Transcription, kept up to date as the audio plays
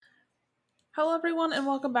Hello, everyone, and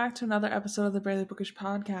welcome back to another episode of the Barely Bookish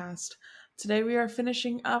podcast. Today, we are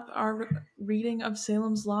finishing up our reading of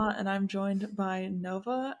Salem's Lot, and I'm joined by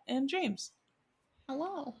Nova and James.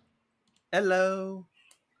 Hello. Hello.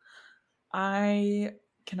 I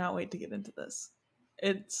cannot wait to get into this.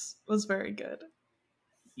 It was very good.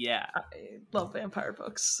 Yeah. I love vampire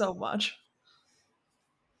books so much.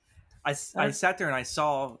 I sat there and I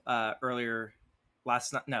saw earlier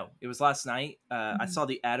last night. No, it was last night. I saw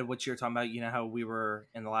the ad of what you were talking about. You know how we were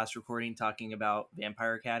in the last recording talking about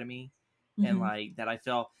Vampire Academy and like that I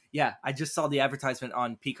felt. Yeah, I just saw the advertisement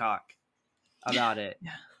on Peacock about it.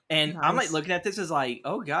 Yeah. And Nice. I'm like looking at this as like,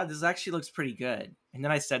 oh God, this actually looks pretty good. And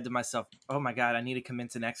then I said to myself, oh my God, I need to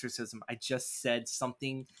commence an exorcism. I just said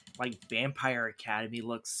something like Vampire Academy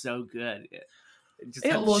looks so good. It just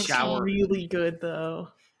It had looks shower. really good, though.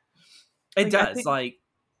 It Like, does. I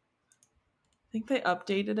think they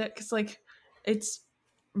updated it because, it's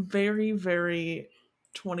very, very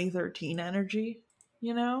 2013 energy,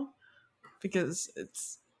 because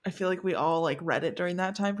I feel like we all read it during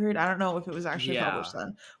that time period. I don't know if it was actually published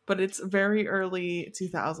then, but it's very early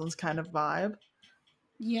 2000s kind of vibe.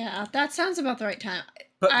 Yeah, that sounds about the right time.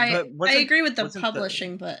 But I agree with the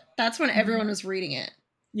publishing, but that's when everyone was reading it.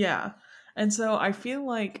 Yeah. And so I feel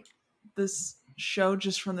like this show,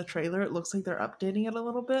 just from the trailer, it looks like they're updating it a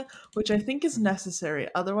little bit, which I think is necessary.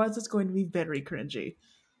 Otherwise, it's going to be very cringy.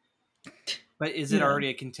 But is it already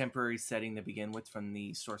a contemporary setting to begin with from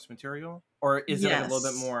the source material? Or is it a little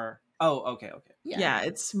bit more... Oh, okay. Yeah,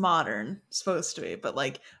 it's modern, supposed to be, but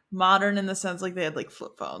modern in the sense they had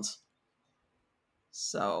flip phones.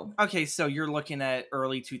 So... Okay, so you're looking at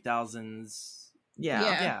early 2000s.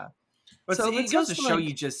 Yeah. But so it goes to show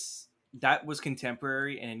you just... That was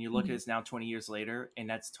contemporary, and you look at it now 20 years later, and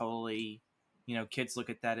that's totally... kids look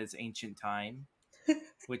at that as ancient time.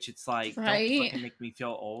 Which it's like, right? Don't fucking make me feel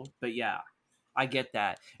old. But yeah, I get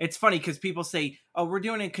that. It's funny because people say, oh, we're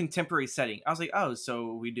doing a contemporary setting. I was like, oh,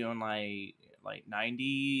 so we doing like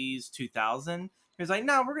 90s, 2000? He was like,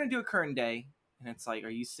 no, we're going to do a current day. And it's like, are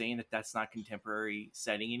you saying that that's not contemporary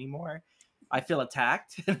setting anymore? I feel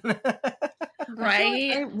attacked.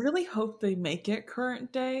 Right? I really hope they make it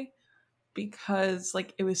current day because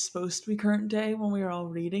it was supposed to be current day when we were all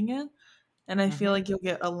reading it. And I feel like you'll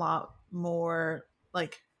get a lot more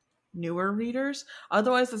newer readers.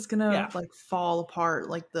 Otherwise, it's gonna fall apart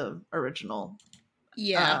like the original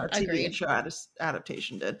TV show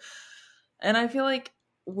adaptation did. And I feel like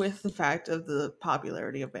with the fact of the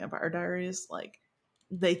popularity of Vampire Diaries,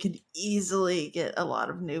 they could easily get a lot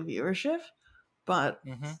of new viewership. But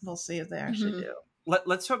we'll see if they actually do.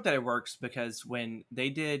 Let's hope that it works, because when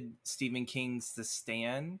they did Stephen King's The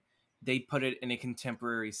Stand, they put it in a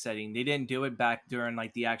contemporary setting. They didn't do it back during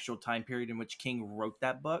the actual time period in which King wrote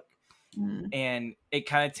that book. And it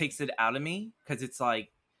kind of takes it out of me because it's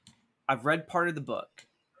like, I've read part of the book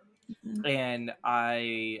and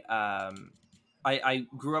I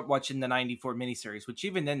grew up watching the 94 miniseries, which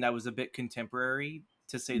even then that was a bit contemporary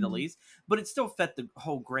to say the least, but it still fit the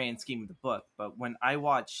whole grand scheme of the book. But when I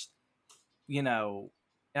watched, and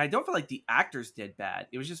I don't feel like the actors did bad.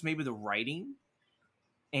 It was just maybe the writing.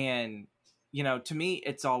 And, to me,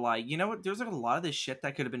 it's all like, what? There's a lot of this shit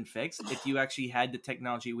that could have been fixed if you actually had the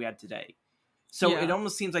technology we had today. So it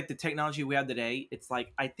almost seems like the technology we have today, it's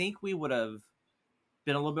like, I think we would have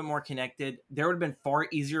been a little bit more connected. There would have been far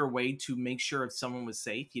easier way to make sure if someone was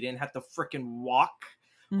safe. You didn't have to freaking walk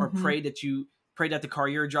or pray that the car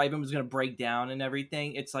you're driving was going to break down and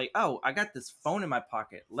everything. It's like, oh, I got this phone in my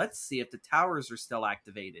pocket. Let's see if the towers are still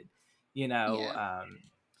activated.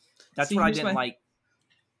 That's what I didn't like.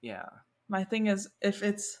 Yeah. My thing is, if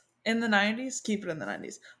it's in the 90s, keep it in the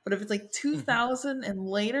 90s. But if it's 2000 and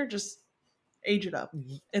later, just age it up.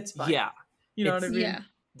 It's fine. Yeah. You know what I mean? Yeah.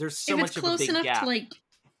 There's so much of a big gap. If it's close enough to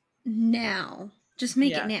now, just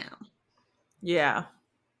make it now. Yeah.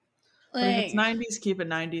 But if it's 90s, keep it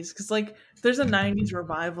 90s. Because there's a 90s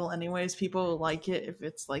revival anyways. People like it if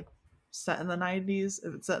it's set in the 90s.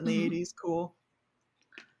 If it's set in the 80s, cool.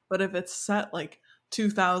 But if it's set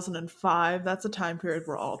 2005, that's a time period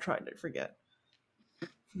we're all trying to forget.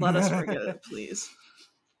 Let us forget it, please.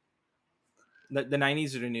 The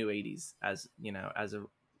 90s are the new 80s, as as a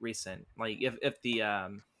recent, if the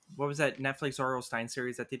what was that Netflix R.L. Stine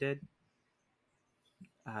series that they did?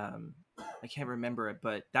 I can't remember it,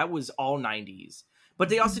 but that was all 90s. But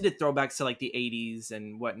they also did throwbacks to the 80s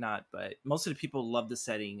and whatnot. But most of the people love the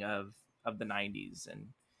setting of the 90s, and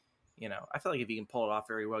I feel like if you can pull it off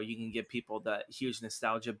very well, you can give people that huge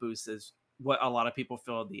nostalgia boost as what a lot of people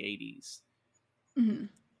feel of the 80s.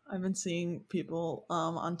 I've been seeing people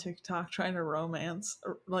on TikTok trying to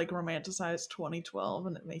romanticize 2012,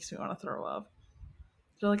 and it makes me want to throw up.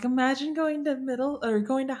 They're like, imagine going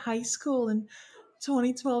to high school in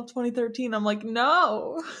 2012, 2013. I'm like,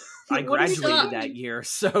 no. I graduated that year,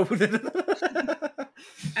 so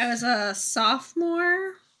I was a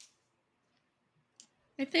sophomore,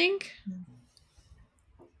 I think.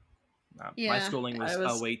 My schooling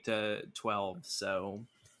was 08 to 12, so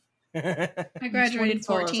I graduated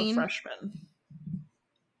 14. As a freshman.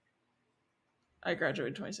 I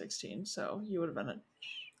graduated 2016, so you would have been it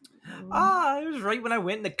was right when I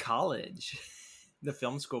went into college. The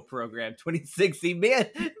film school program, 2016. Man,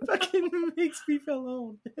 fucking makes me feel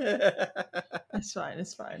old. It's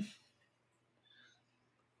fine.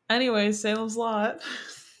 Anyway, Salem's Lot.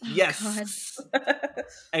 Yes.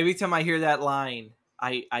 Every time I hear that line,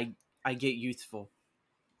 I get youthful.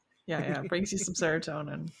 Yeah, brings you some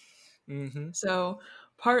serotonin. Mm-hmm. So,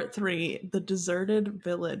 part 3, The Deserted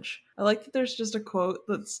Village. I like that there's just a quote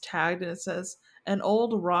that's tagged and it says, an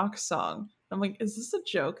old rock song. I'm like, is this a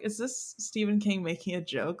joke? Is this Stephen King making a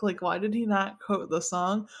joke? Like, why did he not quote the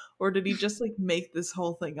song? Or did he just, like, make this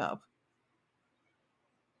whole thing up?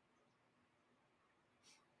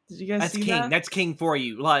 Did you guys see that? That's King for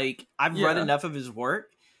you. Like, I've read enough of his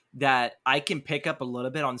work that I can pick up a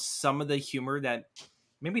little bit on some of the humor that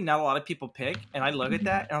maybe not a lot of people pick. And I look at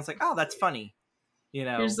that and I was like, oh, that's funny. You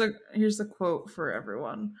know, here's the quote for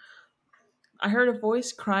everyone. I heard a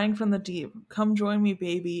voice crying from the deep. Come join me,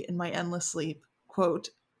 baby, in my endless sleep.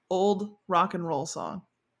 Quote, old rock and roll song.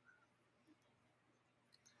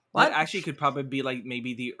 That actually could probably be like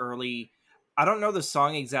maybe the early, I don't know the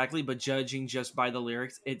song exactly, but judging just by the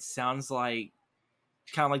lyrics, it sounds like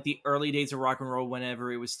kind of like the early days of rock and roll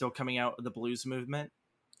whenever it was still coming out of the blues movement.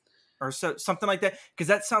 Or something like that. Because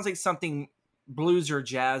that sounds like something blues or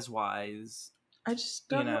jazz wise. I just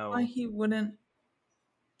don't know why he wouldn't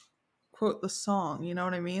quote the song, you know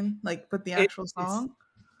what I mean? Like, but the actual song?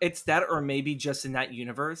 It's that, or maybe just in that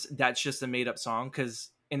universe, that's just a made up song. Because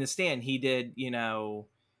in The Stand, he did,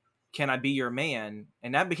 Can I Be Your Man?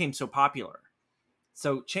 And that became so popular.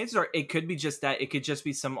 So chances are it could be just that. It could just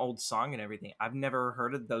be some old song and everything. I've never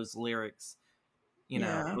heard of those lyrics. Those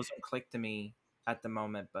don't click to me at the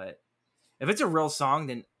moment. But if it's a real song,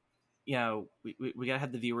 then, we got to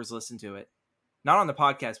have the viewers listen to it. Not on the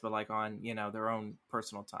podcast, but like on, their own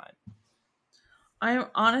personal time. I'm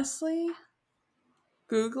honestly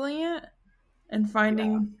Googling it and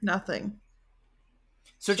finding nothing.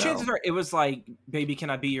 So chances are it was like, Baby, Can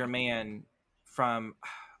I Be Your Man from,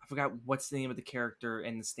 I forgot what's the name of the character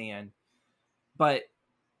in The Stand. But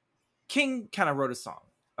King kind of wrote a song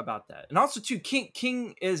about that. And also, too,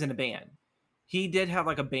 King is in a band. He did have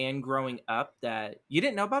like a band growing up that, you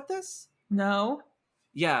didn't know about this? No.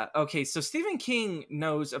 Yeah, okay, so Stephen King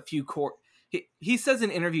knows a few chords. He says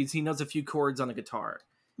in interviews he knows a few chords on the guitar.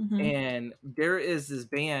 Mm-hmm. And there is this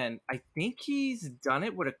band, I think he's done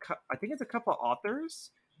it with I think it's a couple authors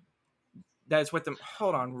that's with them.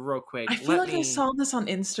 Hold on real quick. I feel like I saw this on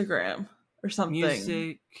Instagram or something.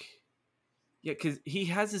 Music. Yeah, because he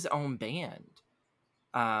has his own band.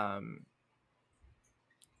 Oh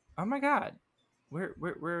my God.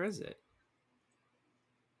 Where is it?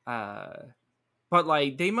 But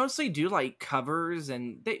like they mostly do like covers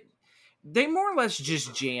and they more or less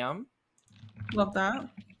just jam. Love that.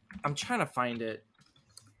 I'm trying to find it.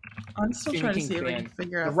 I'm still trying to see if I can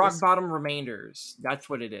figure out the Rock Bottom Remainders. That's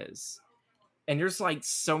what it is. And there's like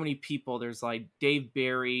so many people. There's like Dave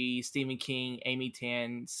Barry, Stephen King, Amy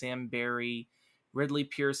Tan, Sam Barry, Ridley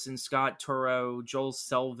Pearson, Scott Turow, Joel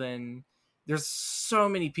Selvin. There's so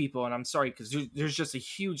many people, and I'm sorry because there's just a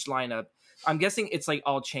huge lineup. I'm guessing it's like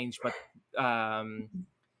all changed, but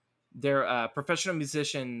they're professional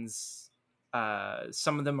musicians.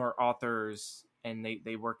 Some of them are authors, and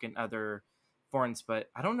they work in other forms. But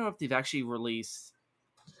I don't know if they've actually released.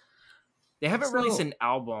 They haven't released an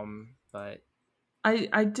album, but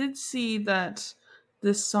I did see that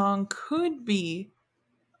this song could be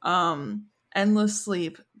 "Endless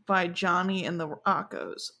Sleep" by Johnny and the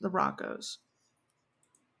Rockos.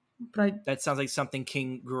 But that sounds like something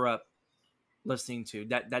King grew up listening to.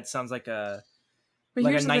 That sounds like a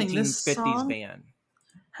 1950s band.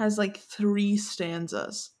 Has like 3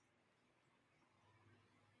 stanzas,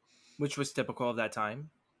 which was typical of that time.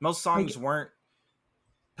 Most songs weren't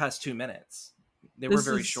past 2 minutes. They were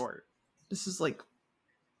very short. This is like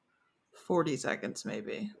 40 seconds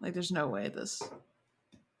maybe. Like there's no way this.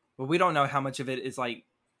 Well, we don't know how much of it is like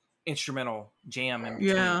instrumental jam in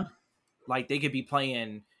between. Yeah. Like they could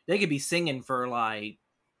be singing for like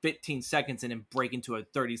 15 seconds and then break into a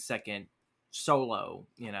 30-second solo,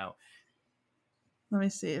 Let me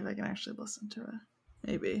see if I can actually listen to it.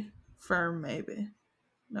 Maybe. Firm, maybe.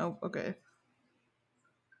 Nope, okay.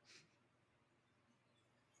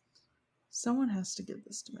 Someone has to give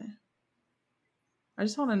this to me. I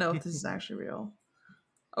just want to know if this is actually real.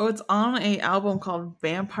 Oh, it's on a album called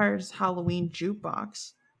Vampire's Halloween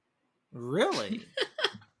Jukebox. Really?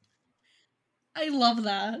 I love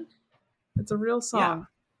that. It's a real song.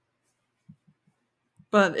 Yeah.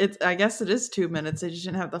 But I guess it is 2 minutes. They just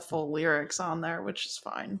didn't have the full lyrics on there, which is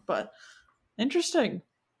fine. But interesting.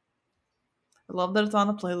 I love that it's on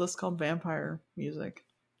a playlist called Vampire Music.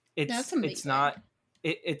 That's amazing.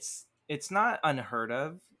 It's not unheard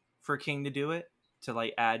of for King to do it, to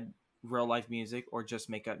like add real life music or just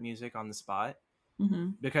make up music on the spot. Mm-hmm.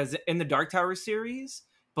 Because in the Dark Tower series,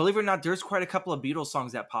 believe it or not, there's quite a couple of Beatles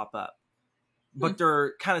songs that pop up. But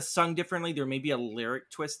they're kind of sung differently. There may be a lyric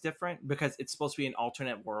twist different because it's supposed to be an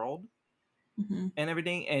alternate world and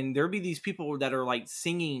everything. And there'll be these people that are like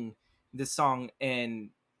singing this song,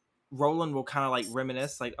 and Roland will kind of like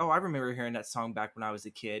reminisce, like, oh, I remember hearing that song back when I was a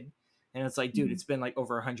kid. And it's like, dude, it's been like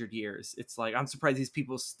over 100 years. It's like, I'm surprised these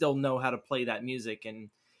people still know how to play that music.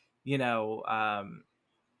 And, you know,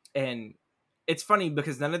 and it's funny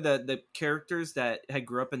because none of the characters that had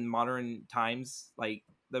grew up in modern times, like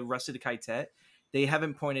the rest of the Kaitet, they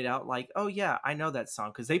haven't pointed out like, oh yeah, I know that song,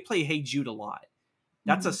 because they play Hey Jude a lot.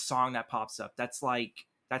 That's a song that pops up. That's like,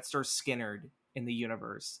 that's their Skinnerd in the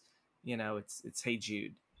universe. You know, it's Hey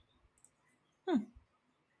Jude.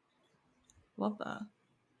 Love that.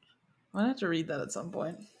 I'm gonna have to read that at some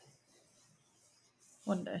point.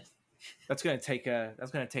 One day. That's gonna take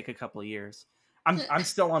a couple of years. I'm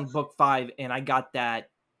still on book 5, and I got that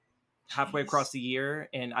halfway across the year,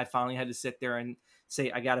 and I finally had to sit there and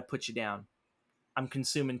say, I gotta put you down. I'm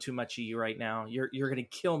consuming too much of you right now. You're gonna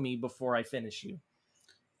kill me before I finish you.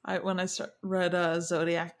 When I read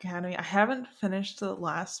Zodiac Academy, I haven't finished the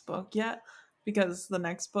last book yet because the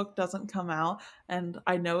next book doesn't come out, and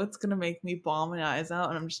I know it's gonna make me bawl my eyes out,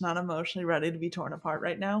 and I'm just not emotionally ready to be torn apart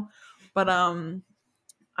right now. But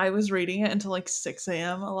I was reading it until like 6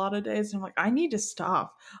 a.m. a lot of days, and I'm like, I need to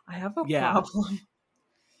stop. I have a problem.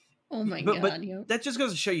 Oh my god! But that just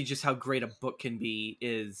goes to show you just how great a book can be.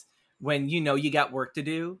 Is when you know you got work to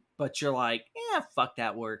do, but you're like, yeah, fuck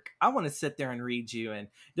that work. I want to sit there and read you. And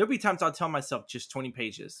there'll be times I'll tell myself just 20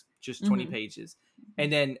 pages, just 20 pages.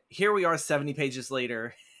 And then here we are 70 pages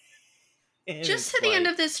later. Just to the end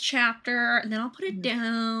of this chapter, and then I'll put it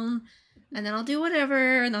down, and then I'll do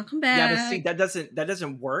whatever, and I'll come back. Yeah, but see, that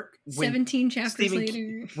doesn't work. 17 chapters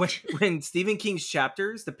later. When Stephen King's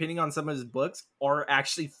chapters, depending on some of his books, are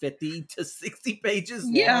actually 50 to 60 pages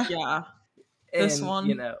long. Yeah. And, this one.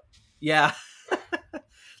 You know, yeah.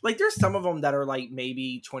 Like there's some of them that are like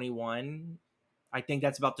maybe 21. I think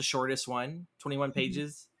that's about the shortest one, 21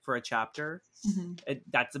 pages for a chapter.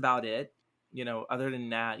 That's about it. You know, other than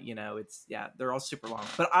that, you know, they're all super long.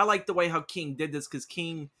 But I like the way how King did this, because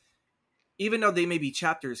King, even though they may be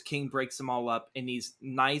chapters, King breaks them all up in these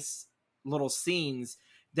nice little scenes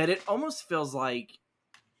that it almost feels like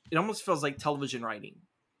television writing.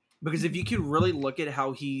 Because if you could really look at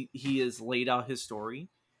how he has laid out his story,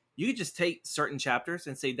 you could just take certain chapters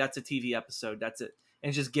and say, that's a TV episode. That's it.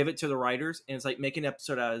 And just give it to the writers. And it's like, make an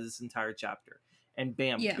episode out of this entire chapter. And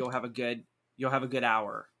bam, you'll have a good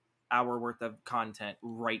hour worth of content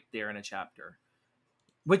right there in a chapter.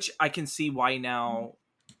 Which I can see why now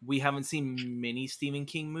we haven't seen many Stephen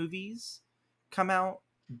King movies come out,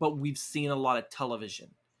 but we've seen a lot of television.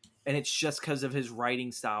 And it's just because of his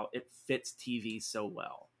writing style. It fits TV so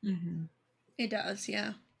well. It does,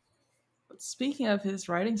 yeah. But speaking of his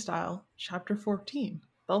writing style, chapter 14,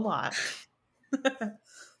 The Lot.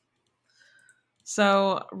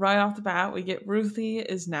 So right off the bat, we get Ruthie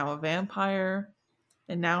is now a vampire,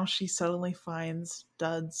 and now she suddenly finds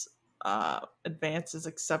Dud's advances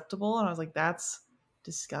acceptable, and I was like, that's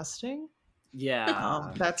disgusting.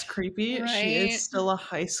 Yeah. That's creepy. Right. She is still a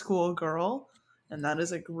high school girl, and that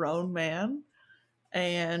is a grown man,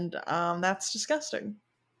 and that's disgusting.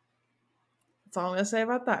 That's all I'm going to say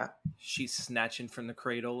about that. She's snatching from the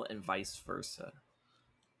cradle and vice versa.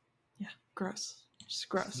 Yeah, gross. Just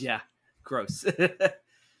gross. Yeah, gross.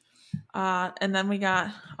 And then we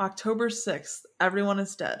got October 6th. Everyone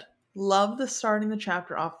is dead. Love the starting the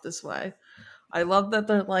chapter off this way. I love that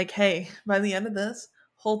they're like, hey, by the end of this,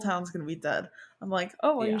 whole town's going to be dead. I'm like,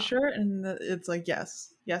 oh, are you sure? And it's like,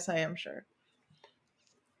 yes. Yes, I am sure.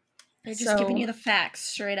 They're just giving you the facts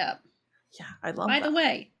straight up. Yeah, I love that. By the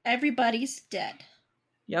way, everybody's dead.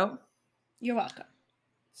 Yep. You're welcome.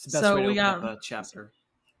 It's the best way to open up a chapter.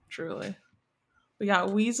 Truly. We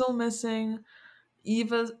got Weasel missing.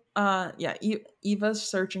 Eva's Eva's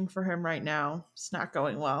searching for him right now. It's not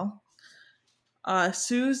going well.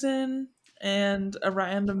 Susan and a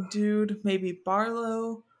random dude, maybe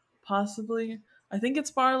Barlow, possibly. I think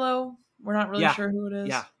it's Barlow. We're not really sure who it is.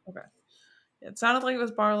 Yeah. Okay. It sounded like it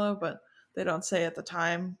was Barlow, but they don't say at the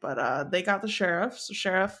time. But they got the sheriff. So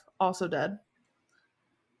sheriff also dead.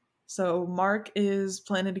 So Mark is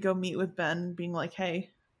planning to go meet with Ben, being like,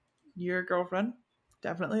 "Hey, your girlfriend,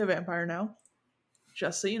 definitely a vampire now.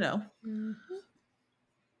 Just so you know." Mm-hmm.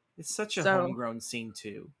 It's such a homegrown scene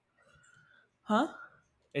too. Huh?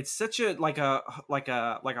 It's such a like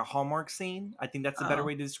a Hallmark scene. I think that's a better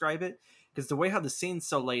way to describe it, because the way how the scene's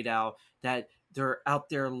so laid out, that they're out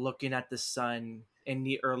there looking at the sun in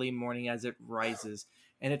the early morning as it rises,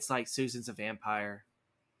 and it's like, Susan's a vampire.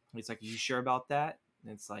 He's like, "You sure about that?"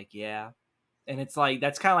 And it's like, "Yeah." And it's like,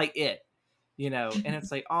 that's kind of like it, you know. And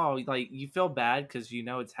it's like, oh, like, you feel bad because you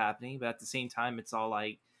know it's happening, but at the same time, it's all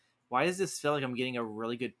like, why does this feel like I'm getting a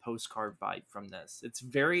really good postcard vibe from this? It's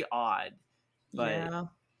very odd, but yeah.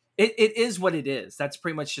 It is what it is. That's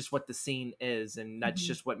pretty much just what the scene is, and that's Mhm.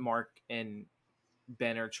 just what Mark and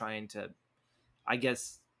Ben are trying to, I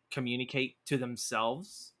guess, communicate to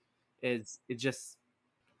themselves. It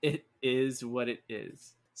is what it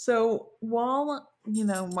is. So while,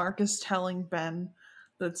 Mark is telling Ben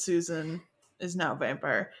that Susan is now a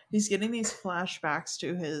vampire, he's getting these flashbacks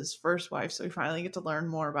to his first wife, so we finally get to learn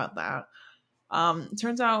more about that. It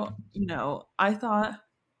turns out, I thought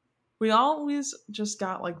we always just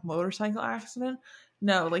got like motorcycle accident.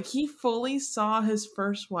 No, like he fully saw his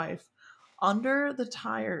first wife under the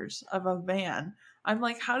tires of a van. I'm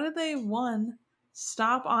like, how did they, one,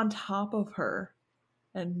 stop on top of her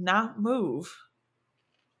and not move?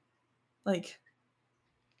 Like,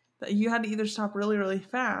 you had to either stop really, really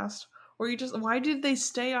fast, or why did they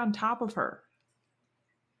stay on top of her?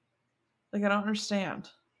 Like, I don't understand.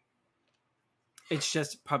 It's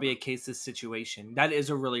just probably a case of situation. That is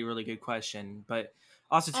a really, really good question. But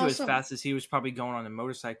also, too, as fast as he was probably going on a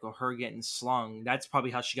motorcycle, her getting slung, that's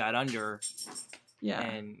probably how she got under. Yeah.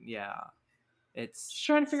 And yeah, it's just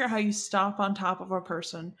trying to figure out how you stop on top of a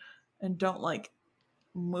person and don't, like,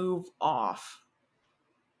 move off.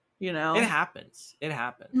 You know? It happens.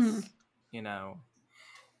 You know?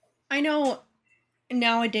 I know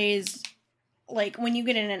nowadays, like, when you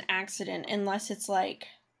get in an accident, unless it's like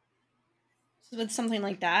with something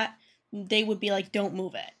like that, they would be like, don't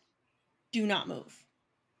move it. Do not move.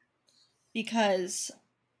 Because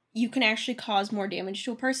you can actually cause more damage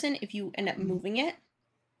to a person if you end up moving it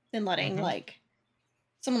than letting, like,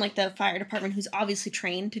 someone like the fire department who's obviously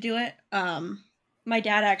trained to do it. My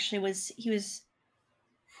dad actually was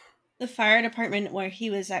the fire department where he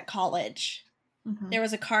was at college. Mm-hmm. There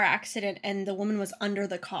was a car accident and the woman was under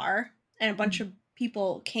the car, and a bunch of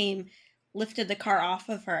people came, lifted the car off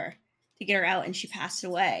of her to get her out, and she passed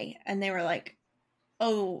away. And they were like,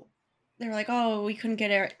 oh, we couldn't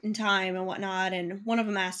get her in time and whatnot. And one of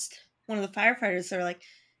them asked one of the firefighters, they were like,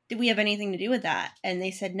 did we have anything to do with that? And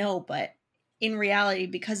they said no, but in reality,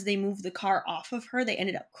 because they moved the car off of her, they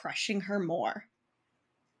ended up crushing her more.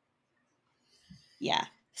 Yeah.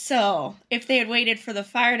 So if they had waited for the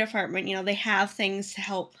fire department, they have things to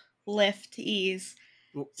help lift, ease.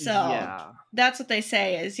 So yeah, that's what they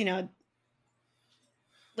say is,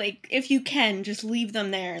 like, if you can, just leave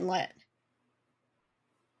them there and let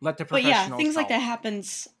the professionals. But yeah, things like that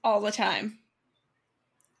happens all the time.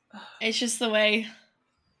 It's just the way,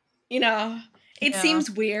 it seems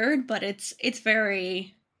weird, but it's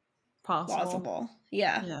very plausible.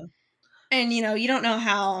 Yeah. And, you don't know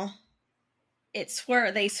how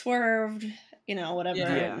they swerved, whatever.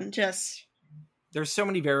 Yeah. And just. There's so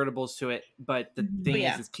many variables to it, but the thing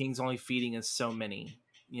is King's only feeding us so many,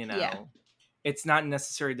 Yeah. It's not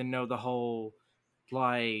necessary to know the whole,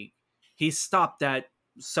 like, he stopped at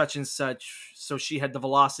such and such, so she had the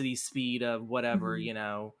velocity speed of whatever,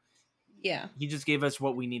 Yeah. He just gave us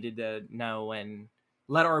what we needed to know and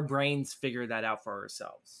let our brains figure that out for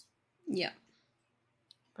ourselves. Yeah.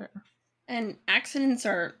 Fair. And accidents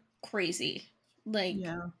are crazy. Like,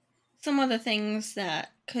 some of the things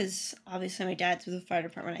that, because obviously my dad's with the fire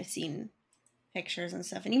department, I've seen pictures and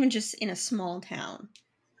stuff, and even just in a small town,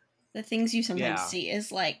 the things you sometimes see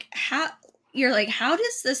is like, how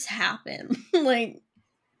does this happen? Like,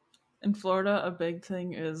 in Florida, a big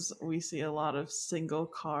thing is we see a lot of single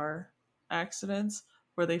car accidents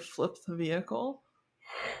where they flip the vehicle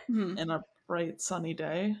in a bright sunny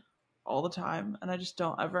day all the time, and I just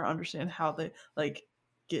don't ever understand how they, like,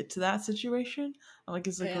 get to that situation. I'm like,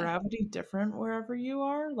 is the gravity different wherever you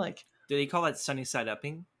are? Like, do they call that sunny side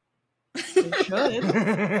upping? They should.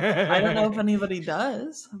 I don't know if anybody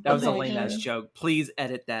does. That was a Oh my lame ass God. joke. Please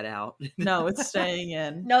edit that out. No, it's staying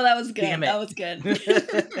in. No, that was good. Damn it. That was good.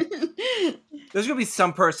 There's gonna be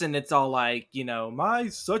some person that's all like, my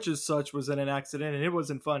such and such was in an accident and it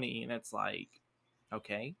wasn't funny, and it's like,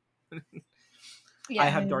 okay. Yeah. I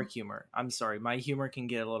have dark humor. I'm sorry, my humor can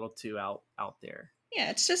get a little too out there.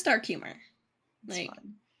 Yeah, it's just dark humor. It's Like,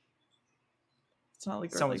 fine. It's not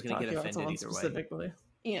like Someone's we're gonna get talking about offended someone either way. specifically.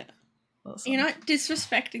 yeah. Listen, You're not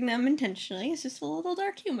disrespecting them intentionally. It's just a little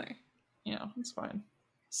dark humor. yeah, it's fine.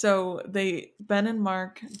 So Ben and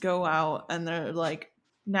Mark go out and they're like,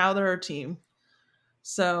 now they're a team.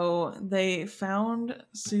 So they found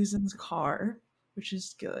Susan's car, which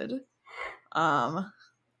is good.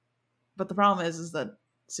 But the problem is that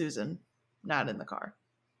Susan not in the car.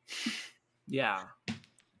 Yeah.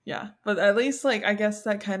 Yeah, but at least like I guess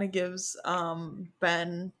that kind of gives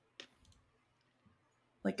Ben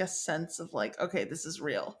like a sense of like, okay, this is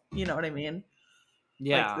real. You know what I mean?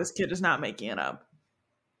 Yeah. Like this kid is not making it up.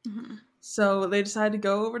 Mm-hmm. So they decide to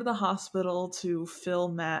go over to the hospital to fill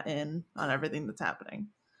Matt in on everything that's happening.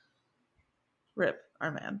 Rip,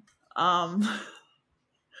 our man.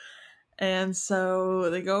 And so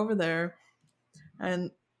they go over there and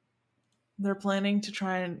they're planning to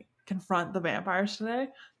try and confront the vampires today.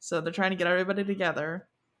 So they're trying to get everybody together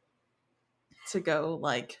to go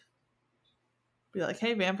be like,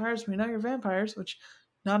 hey, vampires, we know you're vampires, which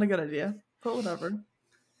not a good idea, but whatever.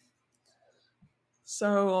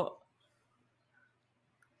 So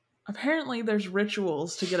apparently there's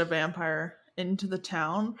rituals to get a vampire into the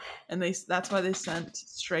town, and that's why they sent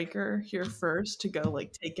Straker here first to go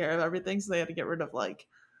like take care of everything. So they had to get rid of like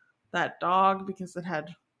that dog because it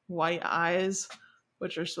had white eyes,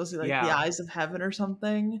 which are supposed to be like the eyes of heaven or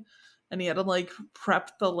something. And he had to like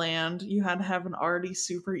prep the land. You had to have an already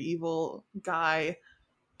super evil guy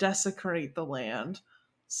desecrate the land.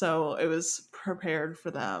 So it was prepared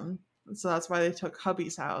for them. So that's why they took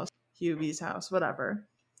Hubby's house, Hubie's house, whatever.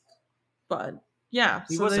 But yeah.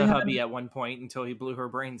 He so was a hubby at one point until he blew her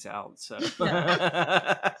brains out. So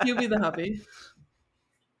Hubie the hubby.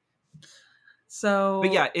 So,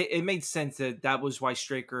 but yeah, it made sense that was why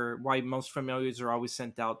why most familiars are always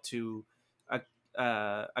sent out to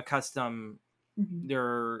accustom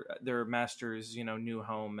their master's, new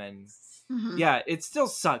home. And yeah, it still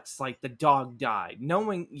sucks. Like the dog died,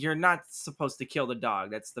 knowing you're not supposed to kill the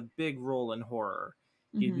dog. That's the big rule in horror.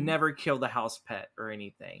 You'd never kill the house pet or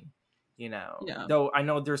anything. Yeah. Though I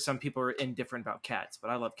know there's some people who are indifferent about cats, but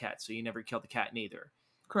I love cats, so you never kill the cat neither.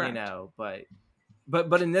 Correct.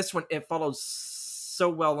 But in this one, it follows so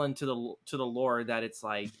well into the lore that it's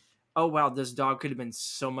like, oh wow, this dog could have been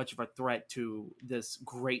so much of a threat to this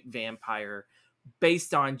great vampire,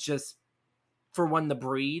 based on just, for one, the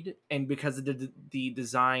breed, and because of the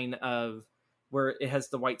design of where it has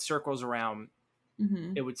the white circles around,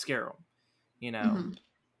 it would scare them.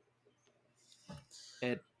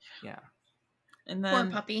 Yeah. And then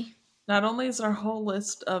poor puppy. Not only is our whole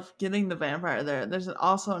list of getting the vampire there's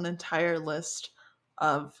also an entire list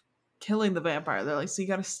of killing the vampire. They're like, so you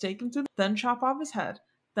gotta stake him through, then chop off his head,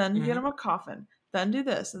 then get him a coffin, then do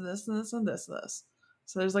this and this and this and this and this.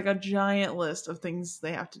 So there's like a giant list of things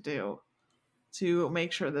they have to do to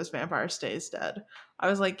make sure this vampire stays dead. I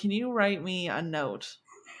was like, can you write me a note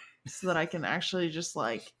so that I can actually just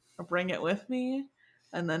like bring it with me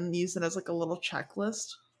and then use it as like a little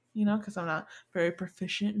checklist? Because I'm not very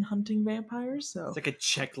proficient in hunting vampires, so it's like a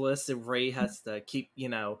checklist that Ray has to keep.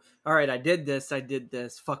 All right, I did this.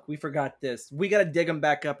 Fuck, we forgot this. We gotta dig them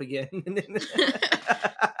back up again.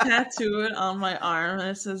 Tattoo it on my arm, and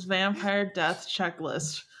it says "Vampire Death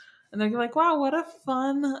Checklist." And they're like, "Wow, what a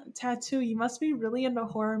fun tattoo! You must be really into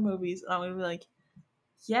horror movies." And I'm gonna be like,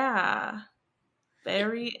 "Yeah,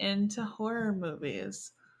 very into horror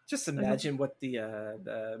movies." Just imagine what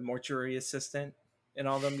the mortuary assistant and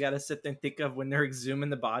all of them got to sit there and think of when they're exhuming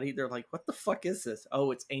the body. They're like, what the fuck is this?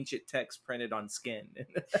 Oh, it's ancient text printed on skin.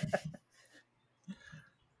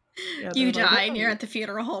 You die and you're at the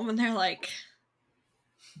funeral home and they're like,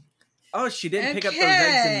 oh, she didn't pick up those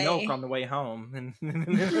eggs and milk on the way home. We're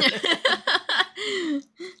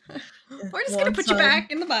just going to put you back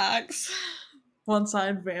in the box. One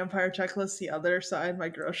side, vampire checklist. The other side, my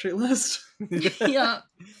grocery list. Yeah.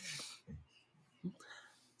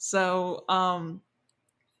 So,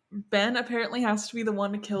 Ben apparently has to be the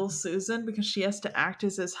one to kill Susan because she has to act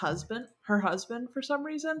as her husband for some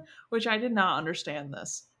reason, which I did not understand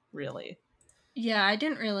this, really. Yeah, I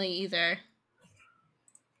didn't really either.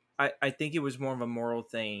 I think it was more of a moral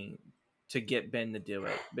thing to get Ben to do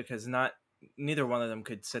it, because not neither one of them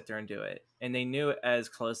could sit there and do it. And they knew as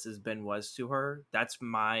close as Ben was to her. That's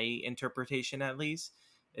my interpretation, at least,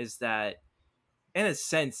 is that in a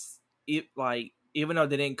sense, it like even though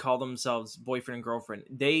they didn't call themselves boyfriend and girlfriend,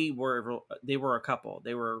 they were a couple.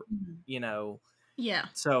 They were, Yeah.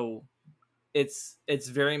 So it's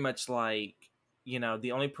very much like,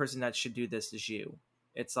 the only person that should do this is you.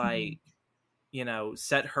 It's like,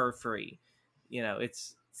 set her free.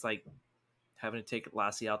 It's like having to take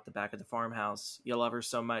Lassie out the back of the farmhouse. You love her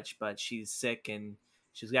so much, but she's sick and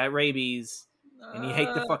she's got rabies, and you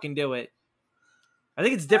hate to fucking do it. I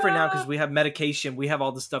think it's different now because we have medication. We have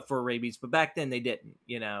all the stuff for rabies, but back then they didn't,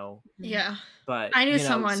 Yeah. But I knew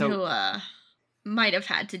someone who might have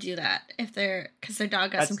had to do that because their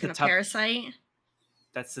dog got some kind of parasite.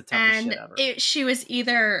 That's the toughest shit ever. She was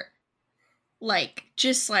either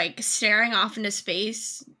just staring off into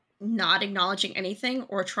space, not acknowledging anything,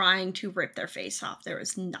 or trying to rip their face off. There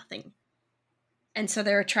was nothing. And so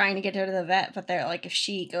they were trying to get her to the vet, but they're like, if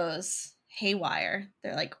she goes haywire,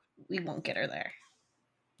 they're like, we won't get her there.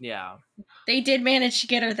 Yeah. They did manage to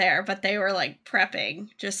get her there, but they were prepping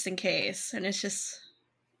just in case. And it's just...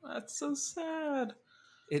 That's so sad.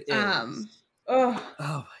 It is. Oh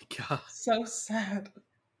my God. So sad.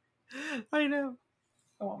 I know.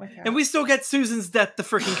 I want my cat. And we still get Susan's death to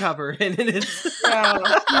freaking cover. And it is...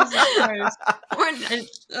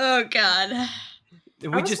 Oh, God.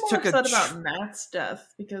 We just took upset about Matt's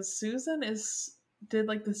death because Susan did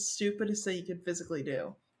the stupidest thing you could physically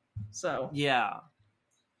do. So... Yeah.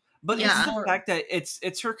 But it's the fact that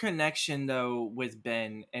it's her connection though with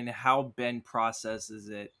Ben and how Ben processes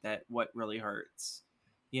it that what really hurts.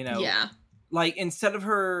 Yeah. Instead of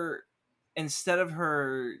her,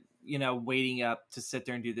 waiting up to sit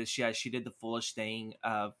there and do this, she did the foolish thing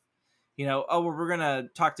of, we're gonna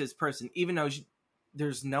talk to this person, even though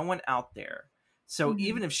there's no one out there. So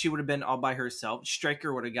even if she would have been all by herself,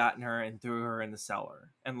 Stryker would have gotten her and threw her in the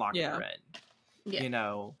cellar and locked her in.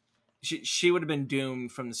 Yeah. She would have been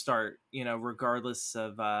doomed from the start, regardless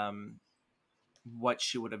of what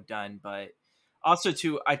she would have done. But also,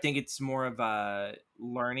 too, I think it's more of a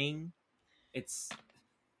learning. It's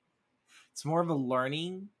more of a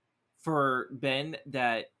learning for Ben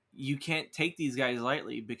that you can't take these guys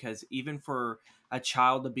lightly, because even for a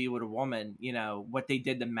child to be with a woman, what they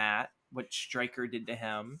did to Matt, what Stryker did to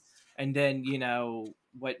him, and then,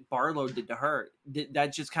 what Barlow did to her,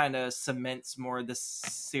 that just kind of cements more the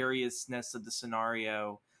seriousness of the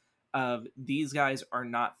scenario of these guys are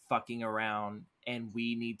not fucking around and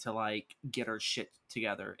we need to get our shit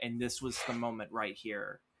together. And this was the moment right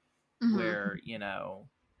here where,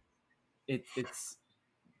 it's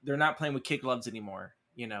they're not playing with kid gloves anymore.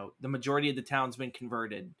 The majority of the town's been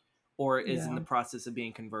converted or is in the process of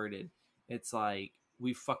being converted. It's like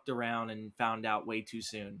we fucked around and found out way too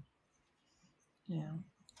soon. Yeah.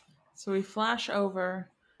 So we flash over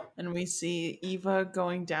and we see Eva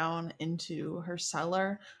going down into her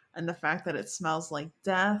cellar, and the fact that it smells like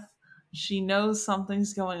death. She knows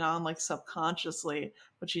something's going on subconsciously,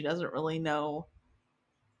 but she doesn't really know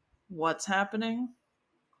what's happening.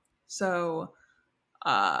 So,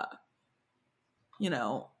 then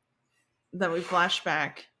we flash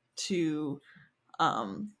back to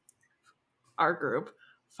our group.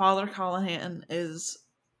 Father Callahan is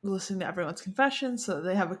listening to everyone's confessions so that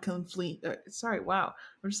they have a complete...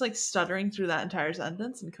 I'm just stuttering through that entire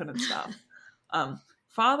sentence and couldn't stop.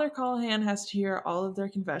 Father Callahan has to hear all of their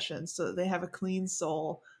confessions so that they have a clean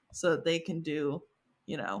soul so that they can do,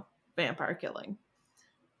 vampire killing.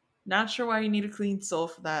 Not sure why you need a clean soul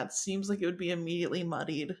for that. Seems like it would be immediately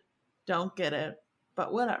muddied. Don't get it,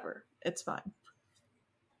 but whatever. It's fine.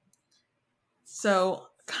 So...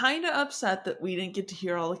 kind of upset that we didn't get to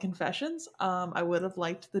hear all the confessions. I would have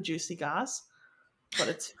liked the juicy goss, but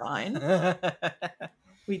it's fine.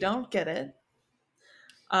 We don't get it.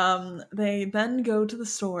 They then go to the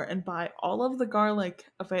store and buy all of the garlic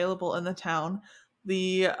available in the town.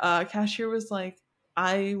 The cashier was like,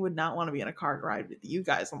 I would not want to be in a car ride with you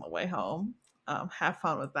guys on the way home. Have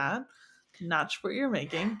fun with that. Not sure what you're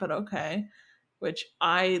making, but okay. Which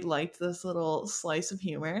I liked this little slice of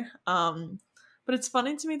humor. But it's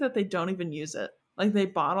funny to me that they don't even use it. They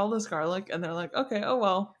bought all this garlic and they're like, okay, oh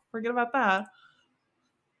well, forget about that.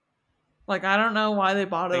 I don't know why they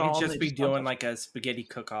bought it all. They could just be doing a spaghetti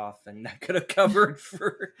cook-off and that could have covered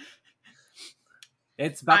for...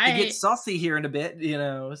 It's about to get saucy here in a bit,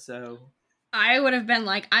 so... I would have been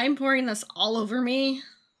like, I'm pouring this all over me.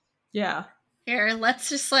 Yeah. Here, let's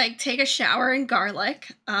just take a shower in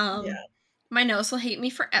garlic. My nose will hate me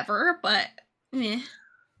forever, but meh.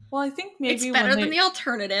 Well, I think maybe it's better than the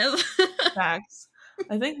alternative. Facts.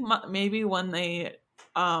 I think maybe when they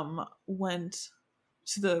went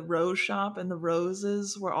to the rose shop and the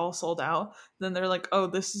roses were all sold out, then they're like, oh,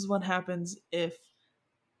 this is what happens if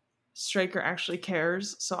Straker actually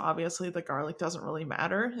cares. So obviously the garlic doesn't really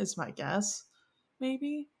matter, is my guess.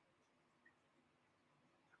 Maybe.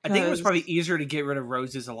 I think it was probably easier to get rid of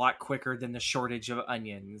roses a lot quicker than the shortage of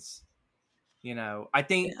onions. You know, I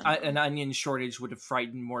think an onion shortage would have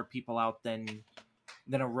frightened more people out than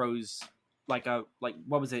a rose. Like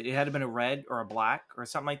what was it? It had to have been a red or a black or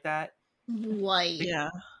something like that. White. Yeah.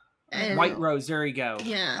 White rose. There you go.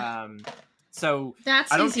 Yeah. So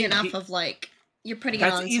that's easy enough of like you're putting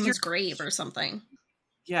it on someone's grave or something.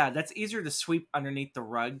 Yeah, that's easier to sweep underneath the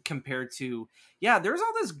rug compared to there's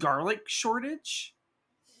all this garlic shortage.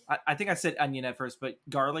 I think I said onion at first, but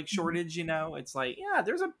garlic shortage, you know, it's like,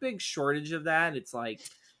 there's a big shortage of that. It's like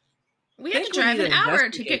we had to drive an hour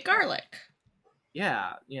to get garlic.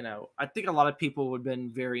 Yeah, you know, I think a lot of people would have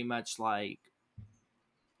been very much like,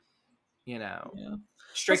 you know,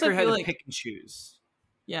 Straker had to pick and choose.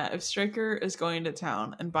 Yeah, if Straker is going to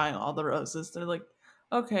town and buying all the roses, they're like,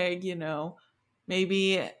 okay, you know,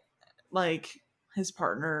 maybe like his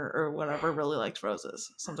partner or whatever really likes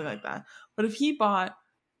roses, something like that. But if he bought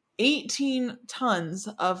 18 tons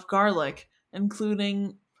of garlic,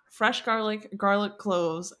 including fresh garlic, garlic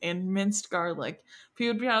cloves, and minced garlic, he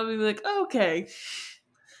would probably be like, okay,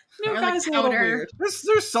 you guys are a little weird.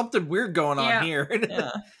 There's something weird going on here.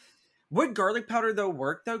 Yeah. Would garlic powder though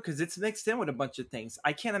work though? Because it's mixed in with a bunch of things.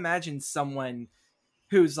 I can't imagine someone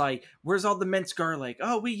who's like, "Where's all the minced garlic?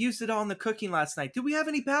 Oh, we used it all in the cooking last night. Do we have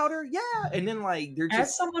any powder? Yeah." And then like they're just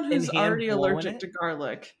as someone who's already allergic to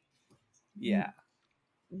garlic. Yeah.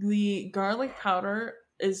 The garlic powder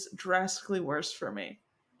is drastically worse for me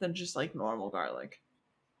than just like normal garlic.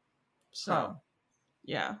 So,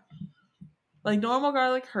 yeah. Like normal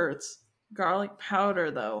garlic hurts. Garlic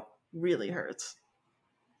powder though really hurts.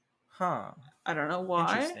 Huh. I don't know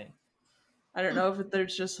why. I don't know if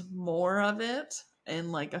there's just more of it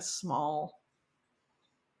in like a small.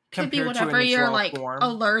 Could be whatever you're like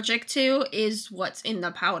allergic to is what's in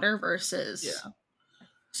the powder versus. Yeah.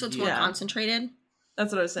 So it's more concentrated.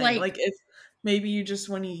 That's what I was saying. Like if maybe you just,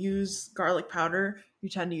 when you use garlic powder, you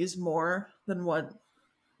tend to use more than what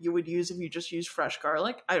you would use if you just use fresh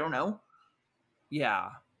garlic. I don't know. Yeah.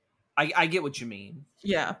 I get what you mean.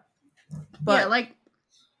 Yeah. But like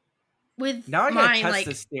with now I gotta test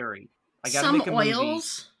this theory. I gotta make a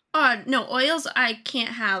oils. No, oils I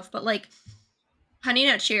can't have, but like Honey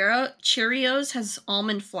Nut Cheerios has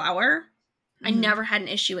almond flour. Mm-hmm. I never had an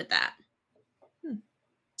issue with that.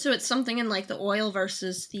 So it's something in like the oil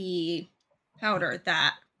versus the powder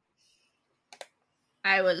that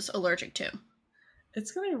I was allergic to.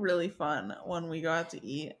 It's going to be really fun when we go out to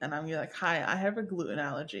eat and I'm like, hi, I have a gluten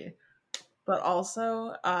allergy. But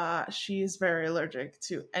also, she's very allergic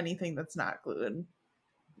to anything that's not gluten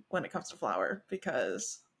when it comes to flour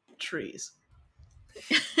because trees.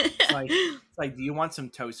 It's like, do you want some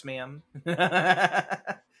toast, ma'am?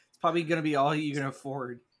 It's probably going to be all you can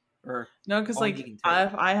afford. Or no, because like if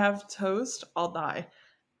I have toast, I'll die.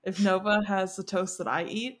 If Nova has the toast that I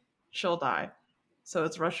eat, she'll die. So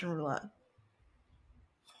it's Russian roulette.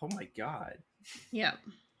 Oh my god. Yeah.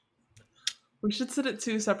 We should sit at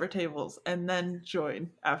 2 separate tables and then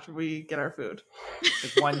join after we get our food.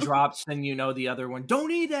 If one drops, then you know the other one.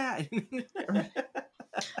 Don't eat that.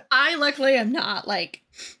 I luckily am not like,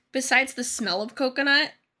 besides the smell of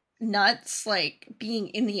coconut, nuts like being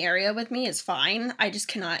in the area with me is fine. I just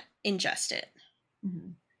cannot ingest it.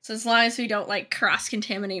 Mm-hmm. So as long as we don't like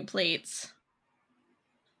cross-contaminate plates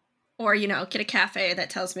or, you know, get a cafe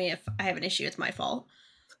that tells me if I have an issue, it's my fault.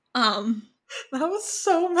 That was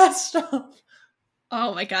so messed up.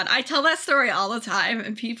 Oh my god, I tell that story all the time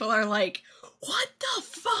and people are like, what the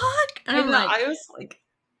fuck? And I'm like, I was like,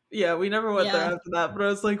 yeah, we never went there after that, but I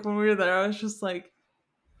was like, when we were there, I was just like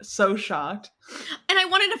so shocked. And I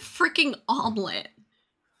wanted a freaking omelet.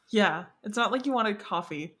 Yeah, it's not like you wanted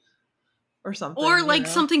coffee or something. Or like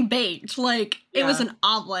something baked. Like it was an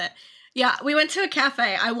omelet. Yeah, we went to a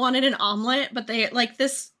cafe. I wanted an omelet, but they like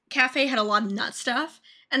this cafe had a lot of nut stuff.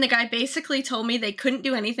 And the guy basically told me they couldn't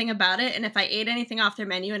do anything about it. And if I ate anything off their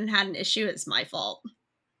menu and had an issue, it's my fault.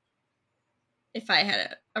 If I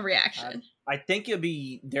had a reaction. I think it'd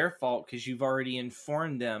be their fault because you've already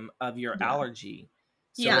informed them of your allergy.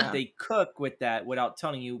 So if they cook with that without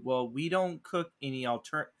telling you, well, we don't cook any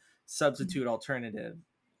substitute alternative.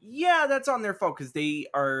 Yeah, that's on their fault because they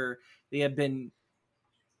have been,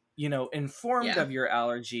 you know, informed of your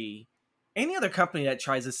allergy. Any other company that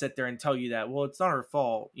tries to sit there and tell you that, well, it's not her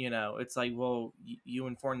fault, you know, it's like, well, you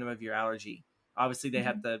informed them of your allergy. Obviously, they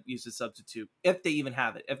have to use a substitute if they even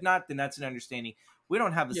have it. If not, then that's an understanding. We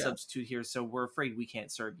don't have a substitute here, so we're afraid we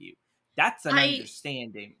can't serve you. That's an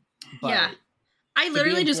understanding. But I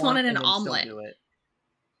literally just wanted an omelet.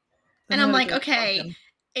 And I'm like, okay,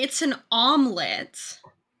 it's an omelet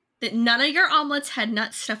that none of your omelets had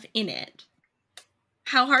nut stuff in it.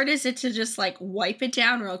 How hard is it to just like wipe it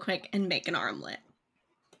down real quick and make an omelet?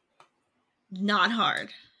 Not hard.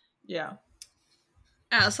 Yeah.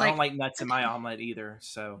 I was like, I don't like nuts in my omelet either,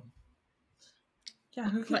 so.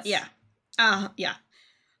 Yeah, but yeah. Yeah.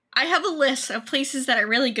 I have a list of places that are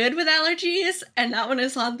really good with allergies, and that one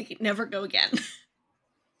is on the never go again.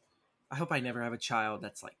 I hope I never have a child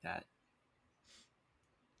that's like that.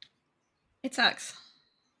 It sucks.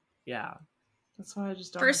 Yeah. That's why I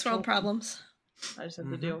just don't. First world problems. I just have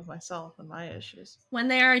to deal with myself and my issues. When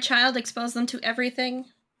they are a child, expose them to everything.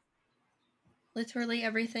 Literally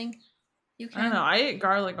everything. You can. I don't know. I eat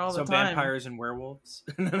garlic all the time. So vampires and werewolves.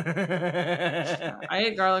 I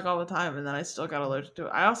ate garlic all the time, and then I still got allergic to it.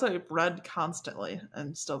 I also ate bread constantly,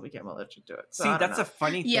 and still became allergic to it. So see, that's a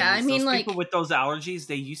funny thing. Yeah, I mean, like people with those allergies,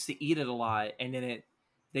 they used to eat it a lot, and then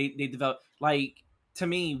they develop like to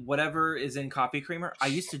me, whatever is in coffee creamer. I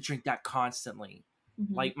used to drink that constantly.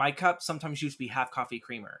 Mm-hmm. Like my cup sometimes used to be half coffee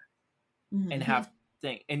creamer, and half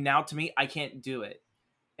thing, and now to me, I can't do it.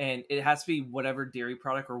 And it has to be whatever dairy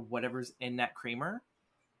product or whatever's in that creamer,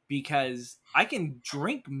 because I can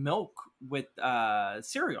drink milk with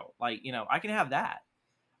cereal. Like, I can have that.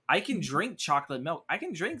 I can drink chocolate milk. I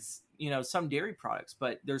can drink, some dairy products,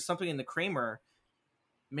 but there's something in the creamer,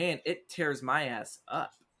 man, it tears my ass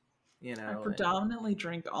up. I predominantly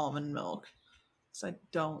drink almond milk because I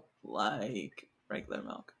don't like regular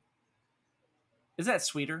milk. Is that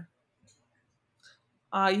sweeter?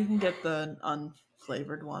 You can get the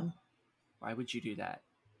unflavored one. Why would you do that?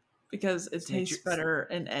 Because it tastes better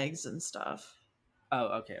in eggs and stuff.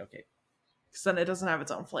 Oh, okay. Because then it doesn't have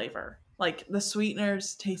its own flavor. Like, the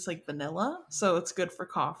sweeteners taste like vanilla, so it's good for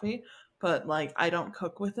coffee. But, like, I don't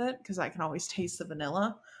cook with it because I can always taste the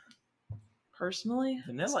vanilla. Personally.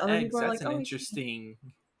 Vanilla eggs, that's an interesting...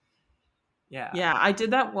 Yeah. Yeah, I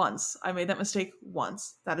did that once. I made that mistake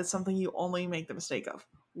once. That is something you only make the mistake of.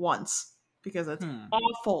 Once. Because it's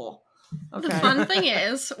awful. Okay. The fun thing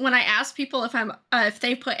is, when I ask people if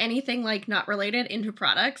they put anything like not related into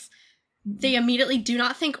products, they immediately do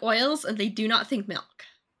not think oils and they do not think milk.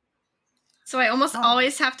 So I almost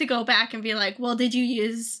always have to go back and be like, well, did you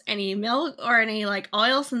use any milk or any like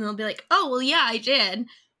oils? And they'll be like, oh, well, yeah, I did.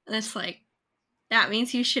 And it's like, that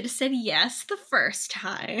means you should have said yes the first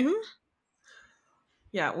time.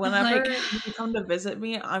 Yeah, whenever you come to visit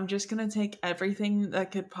me, I'm just going to take everything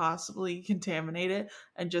that could possibly contaminate it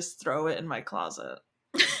and just throw it in my closet.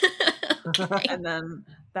 Okay. And then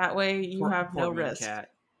that way you have no risk.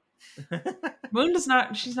 Moon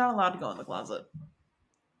she's not allowed to go in the closet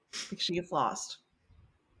because she gets lost.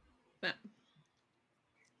 But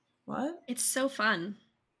what? It's so fun.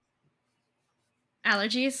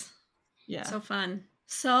 Allergies? Yeah. So fun.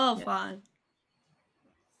 So fun.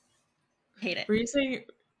 Hate it. Were you saying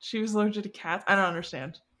she was allergic to cats? I don't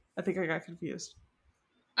understand. I think I got confused.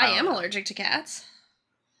 I am allergic to cats.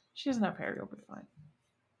 She doesn't have hair, you'll be fine.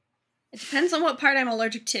 It depends on what part I'm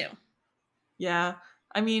allergic to. Yeah.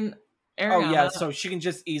 I mean, Ariana... Oh, yeah, so she can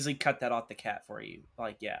just easily cut that off the cat for you.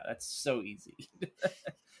 Like, yeah, that's so easy.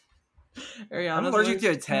 I'm allergic to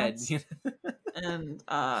its head. And,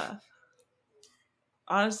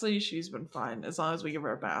 honestly, she's been fine as long as we give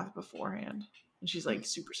her a bath beforehand. And she's like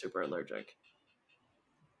super, super allergic.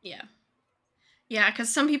 Yeah. Yeah, because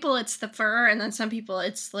some people it's the fur, and then some people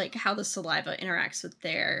it's like how the saliva interacts with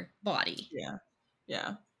their body. Yeah.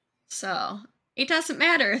 Yeah. So it doesn't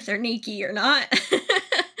matter if they're naked or not.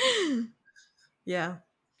 Yeah.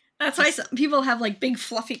 That's why some people have like big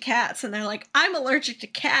fluffy cats, and they're like, I'm allergic to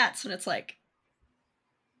cats. And it's like,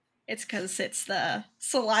 it's because it's the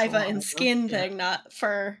saliva and skin thing, not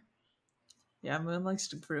fur. Yeah, Moon likes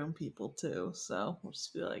to groom people too, so we'll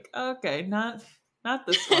just be like, okay, not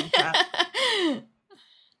this one cat.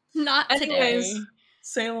 Not Anyways, today.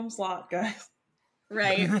 Salem's Lot, guys.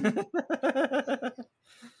 Right. But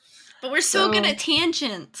we're so good at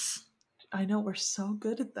tangents. I know, we're so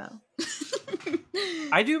good at them.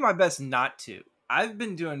 I do my best not to. I've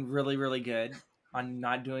been doing really, really good on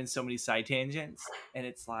not doing so many side tangents, and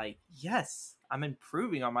it's like, yes, I'm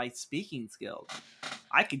improving on my speaking skills.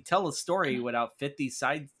 I could tell a story without 50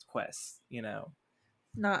 side quests,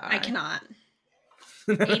 Not I cannot.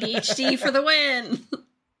 ADHD for the win.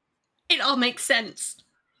 It all makes sense.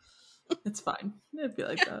 It's fine. It'd be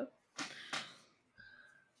like that.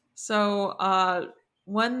 So,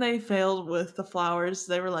 when they failed with the flowers,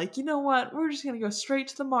 they were like, you know what? We're just going to go straight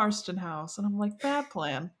to the Marston house. And I'm like, bad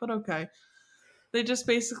plan, but okay. They just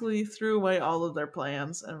basically threw away all of their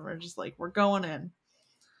plans and we're just like, we're going in.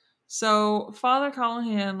 So Father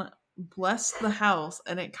Callahan blessed the house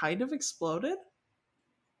and it kind of exploded,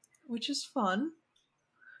 which is fun.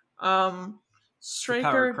 The power of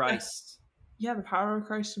Straker, Christ. yeah, the power of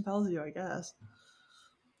Christ impels you, I guess.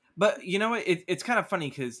 But you know what? It's kind of funny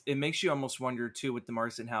because it makes you almost wonder too with the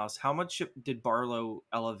Marston house. How much did Barlow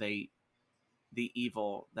elevate the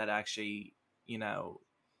evil that actually,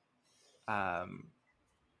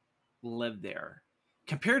 lived there,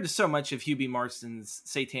 compared to so much of Hugh B. Marston's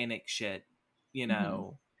satanic shit?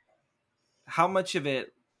 How much of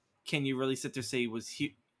it can you really sit there and say was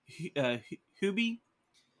Hubie?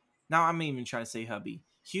 Now I'm even trying to say hubby.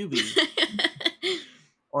 Hubie.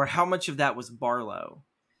 Or how much of that was Barlow?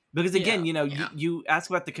 Because again, you ask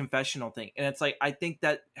about the confessional thing, and it's like, I think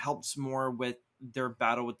that helps more with their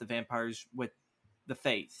battle with the vampires, with the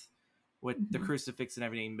faith, with the crucifix and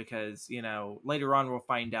everything, because, later on we'll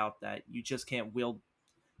find out that you just can't wield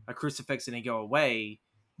a crucifix and it go away,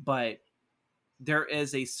 but there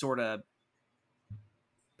is a sort of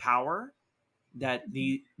power that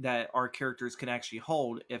that our characters can actually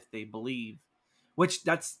hold if they believe, which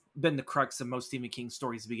that's been the crux of most Stephen King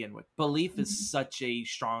stories to begin with. Belief is such a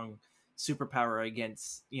strong superpower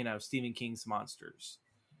against, Stephen King's monsters.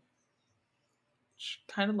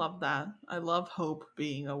 Kind of love that. I love hope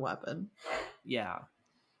being a weapon. Yeah.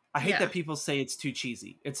 I hate that people say it's too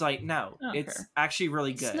cheesy. It's like, no, it's actually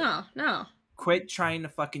really good. No. Quit trying to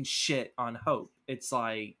fucking shit on hope. It's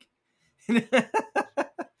like... Yeah.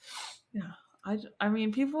 I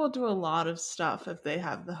mean, people will do a lot of stuff if they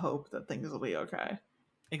have the hope that things will be okay.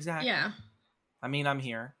 Exactly. Yeah. I mean, I'm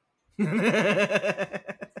here.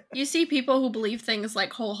 You see people who believe things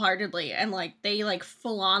like wholeheartedly and like they like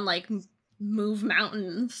full on like move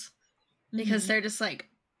mountains because they're just like,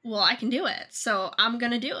 well, I can do it, so I'm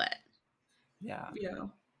gonna do it. Yeah. Yeah.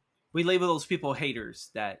 We label those people haters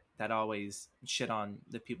that always shit on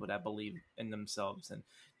the people that believe in themselves. And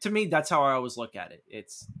to me, that's how I always look at it.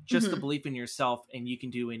 It's just the belief in yourself and you can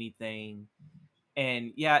do anything.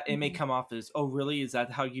 And yeah, it may come off as, oh, really? Is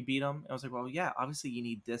that how you beat them? And I was like, well, yeah, obviously you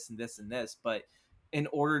need this and this and this. But in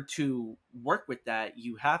order to work with that,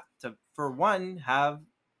 you have to, for one, have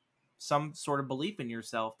some sort of belief in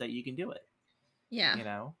yourself that you can do it. Yeah.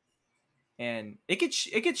 And it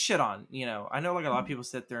gets shit on. I know like a lot of people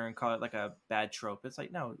sit there and call it like a bad trope. It's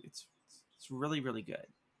like, no, it's really, really good.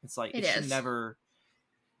 It's like it should never,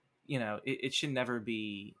 it should never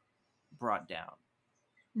be brought down.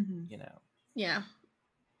 Yeah,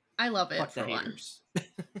 I love it. Fuck for the one. haters.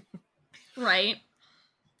 Right.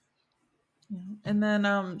 And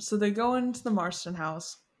then so they go into the Marston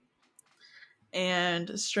house,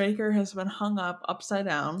 and Straker has been hung up upside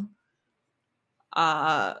down.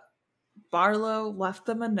 Barlow left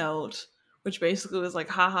them a note, which basically was like,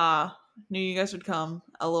 haha, knew you guys would come,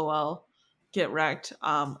 lol, get wrecked.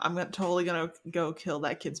 I'm totally gonna go kill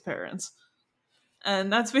that kid's parents.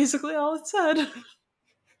 And that's basically all it said.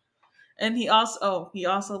 And he also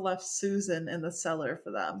left Susan in the cellar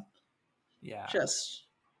for them. Yeah. Just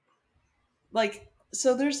like,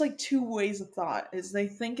 so there's like two ways of thought. Is they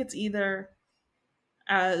think it's either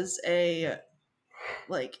as a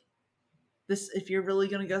like, this, if you're really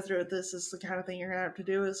going to go through it, this is the kind of thing you're going to have to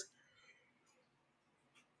do, is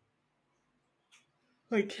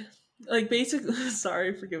like basically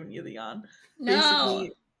sorry for giving you the yawn. No.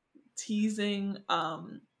 Basically teasing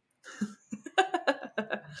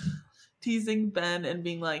teasing Ben and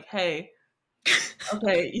being like, hey,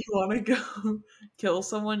 okay, you want to go kill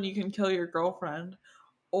someone, you can kill your girlfriend.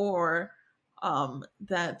 Or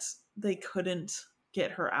that they couldn't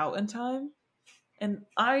get her out in time. And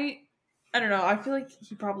I don't know, I feel like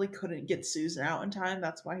he probably couldn't get Susan out in time.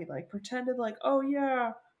 That's why he like pretended like, oh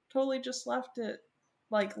yeah, totally just left her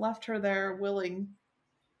there willing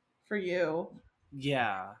for you.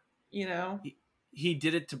 Yeah. He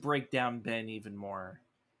did it to break down Ben even more,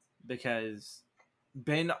 because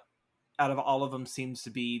Ben, out of all of them, seems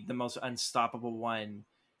to be the most unstoppable one.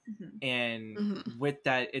 And with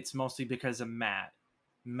that, it's mostly because of Matt.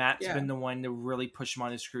 Matt's been the one to really push him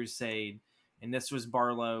on his crusade. And this was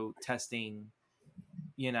Barlow testing,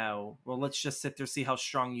 well, let's just sit there, see how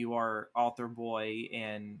strong you are, author boy.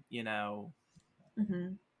 And, yeah,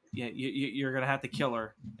 you're going to have to kill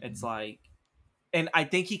her. It's like, and I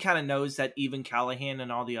think he kind of knows that even Callahan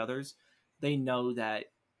and all the others, they know that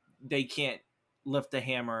they can't lift a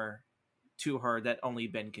hammer to her, that only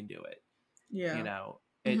Ben can do it. Yeah.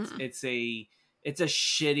 It's a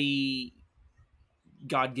shitty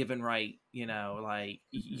God-given right, you know, like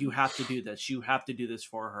you have to do this, you have to do this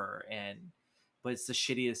for her, but it's the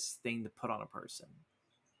shittiest thing to put on a person.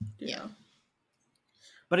 Yeah.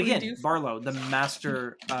 But again, Barlow, the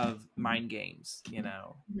master of mind games, you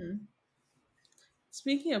know. Mm-hmm.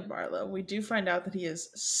 Speaking of Barlow, we do find out that he is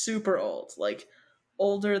super old, like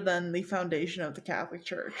older than the foundation of the Catholic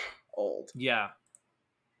Church. Old. Yeah.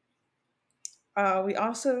 We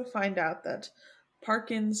also find out that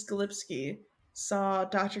Parkins Gillespie saw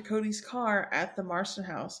Dr. Cody's car at the Marston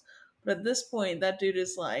house, but at this point, that dude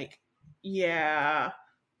is like, yeah,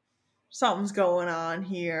 something's going on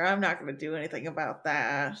here. I'm not going to do anything about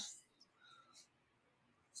that.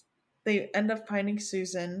 They end up finding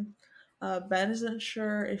Susan. Ben isn't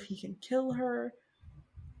sure if he can kill her.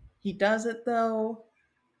 He does it though.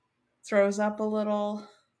 Throws up a little,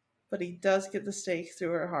 but he does get the stake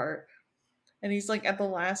through her heart. And he's like, at the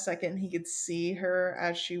last second, he could see her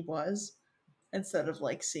as she was instead of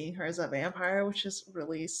like seeing her as a vampire, which is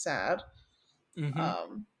really sad.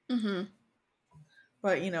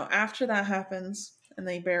 But you know, after that happens and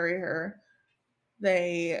they bury her,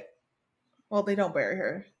 they don't bury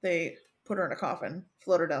her. They put her in a coffin,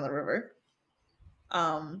 float her down the river.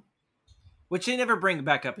 Which they never bring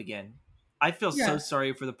back up again. I feel so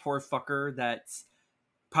sorry for the poor fucker that's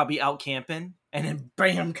probably out camping and then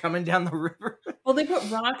bam, coming down the river. Well, they put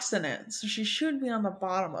rocks in it, so she should be on the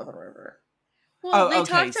bottom of the river. Well, they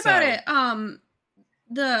talked about it.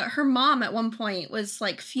 Her mom at one point was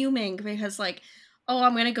like fuming because like, oh,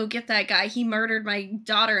 I'm gonna go get that guy. He murdered my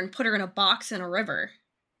daughter and put her in a box in a river.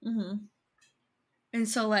 Mm-hmm. And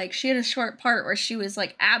so like she had a short part where she was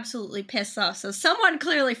like absolutely pissed off. So someone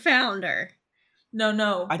clearly found her.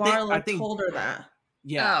 No, Barlow told her that.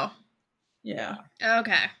 Yeah. Oh. Yeah.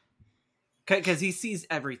 Okay. Because he sees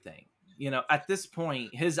everything. You know, at this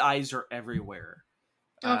point, his eyes are everywhere.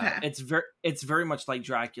 Okay. It's very much like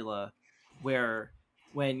Dracula, where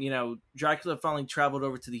when, you know, Dracula finally traveled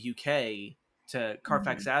over to the UK to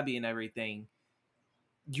Carfax Abbey and everything,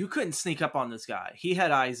 you couldn't sneak up on this guy. He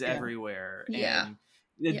had eyes everywhere. Yeah.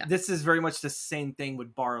 And this is very much the same thing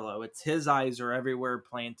with Barlow. It's his eyes are everywhere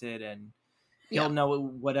planted, and he'll know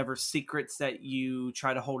whatever secrets that you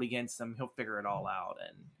try to hold against him. He'll figure it all out.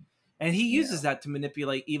 And he uses that to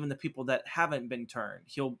manipulate even the people that haven't been turned.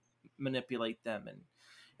 He'll manipulate them.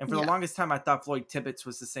 And for the longest time, I thought Floyd Tibbets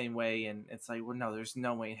was the same way. And it's like, well, no, there's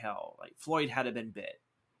no way in hell. Like, Floyd had to been bit.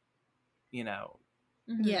 You know?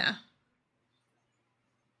 Mm-hmm. Yeah.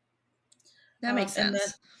 That makes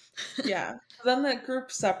sense. Then the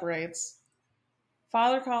group separates.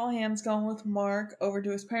 Father Callahan's going with Mark over to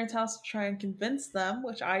his parents' house to try and convince them,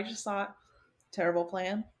 which I just thought, terrible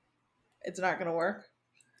plan. It's not going to work.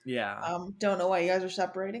 Yeah. Don't know why you guys are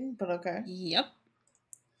separating, but okay. Yep.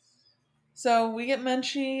 So we get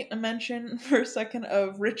a mention for a second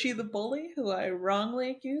of Richie the bully, who I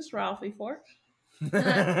wrongly accused Ralphie for.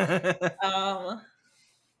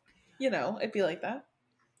 You know, it'd be like that.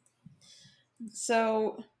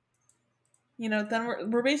 So, you know, then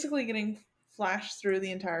we're basically getting flashed through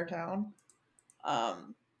the entire town.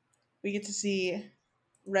 We get to see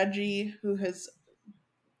Reggie, who has,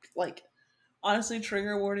 like, honestly,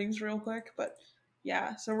 trigger warnings real quick, but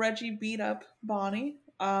yeah, so Reggie beat up Bonnie,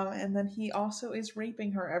 and then he also is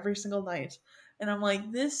raping her every single night. And I'm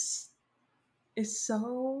like, this is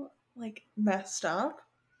so, like, messed up.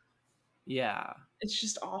 Yeah. It's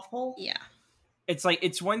just awful. Yeah. It's like,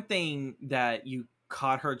 it's one thing that you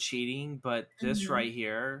caught her cheating, but this right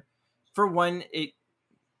here, for one,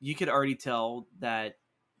 you could already tell that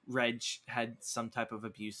Reg had some type of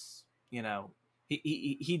abuse, you know.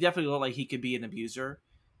 He definitely looked like he could be an abuser.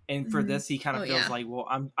 And for this, he kind of feels like, well,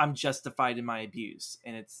 I'm justified in my abuse.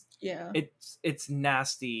 And it's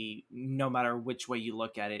nasty no matter which way you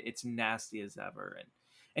look at it. It's nasty as ever.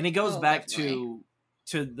 And it goes back to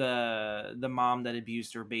the mom that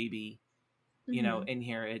abused her baby, you know, in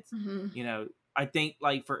here. It's, you know, I think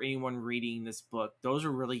like for anyone reading this book, those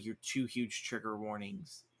are really your two huge trigger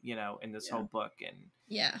warnings, you know, in this whole book. And,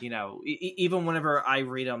 you know, even whenever I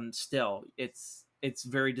read them still, it's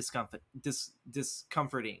very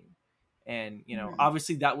discomforting. And, you know,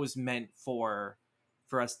 obviously that was meant for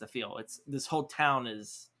us to feel. It's this whole town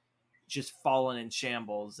is just fallen in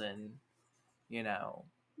shambles and, you know.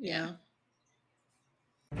 Yeah.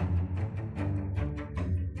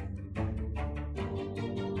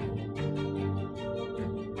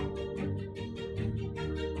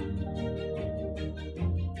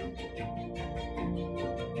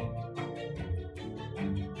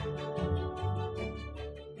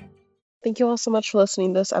 Thank you all so much for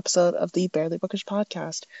listening to this episode of the Barely Bookish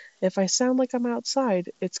podcast. If I sound like I'm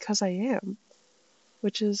outside, it's because I am,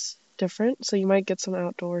 which is different, so you might get some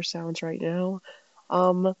outdoor sounds right now.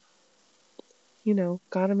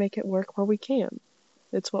 Gotta make it work where we can.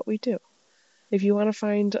 It's what we do. If you want to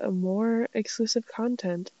find more exclusive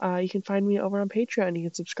content, you can find me over on Patreon. You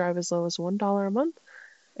can subscribe as low as $1 a month,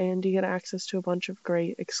 and you get access to a bunch of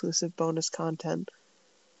great exclusive bonus content.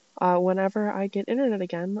 Whenever I get internet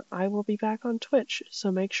again, I will be back on Twitch,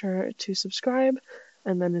 so make sure to subscribe,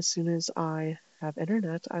 and then as soon as I have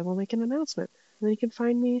internet, I will make an announcement. And then you can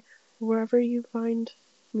find me wherever you find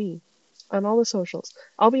me, on all the socials.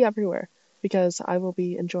 I'll be everywhere, because I will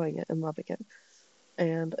be enjoying it and loving it,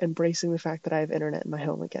 and embracing the fact that I have internet in my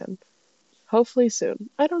home again. Hopefully soon.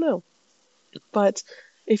 I don't know. But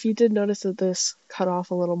if you did notice that this cut off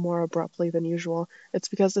a little more abruptly than usual, it's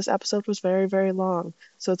because this episode was very, very long.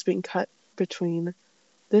 So it's being cut between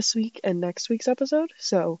this week and next week's episode.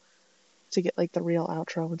 So to get like the real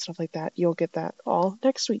outro and stuff like that, you'll get that all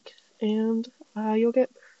next week. And you'll get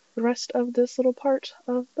the rest of this little part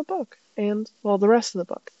of the book. And, well, the rest of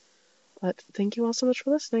the book. But thank you all so much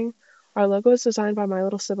for listening. Our logo is designed by my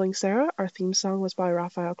little sibling Sarah. Our theme song was by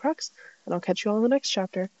Raphael Crux. And I'll catch you all in the next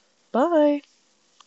chapter. Bye!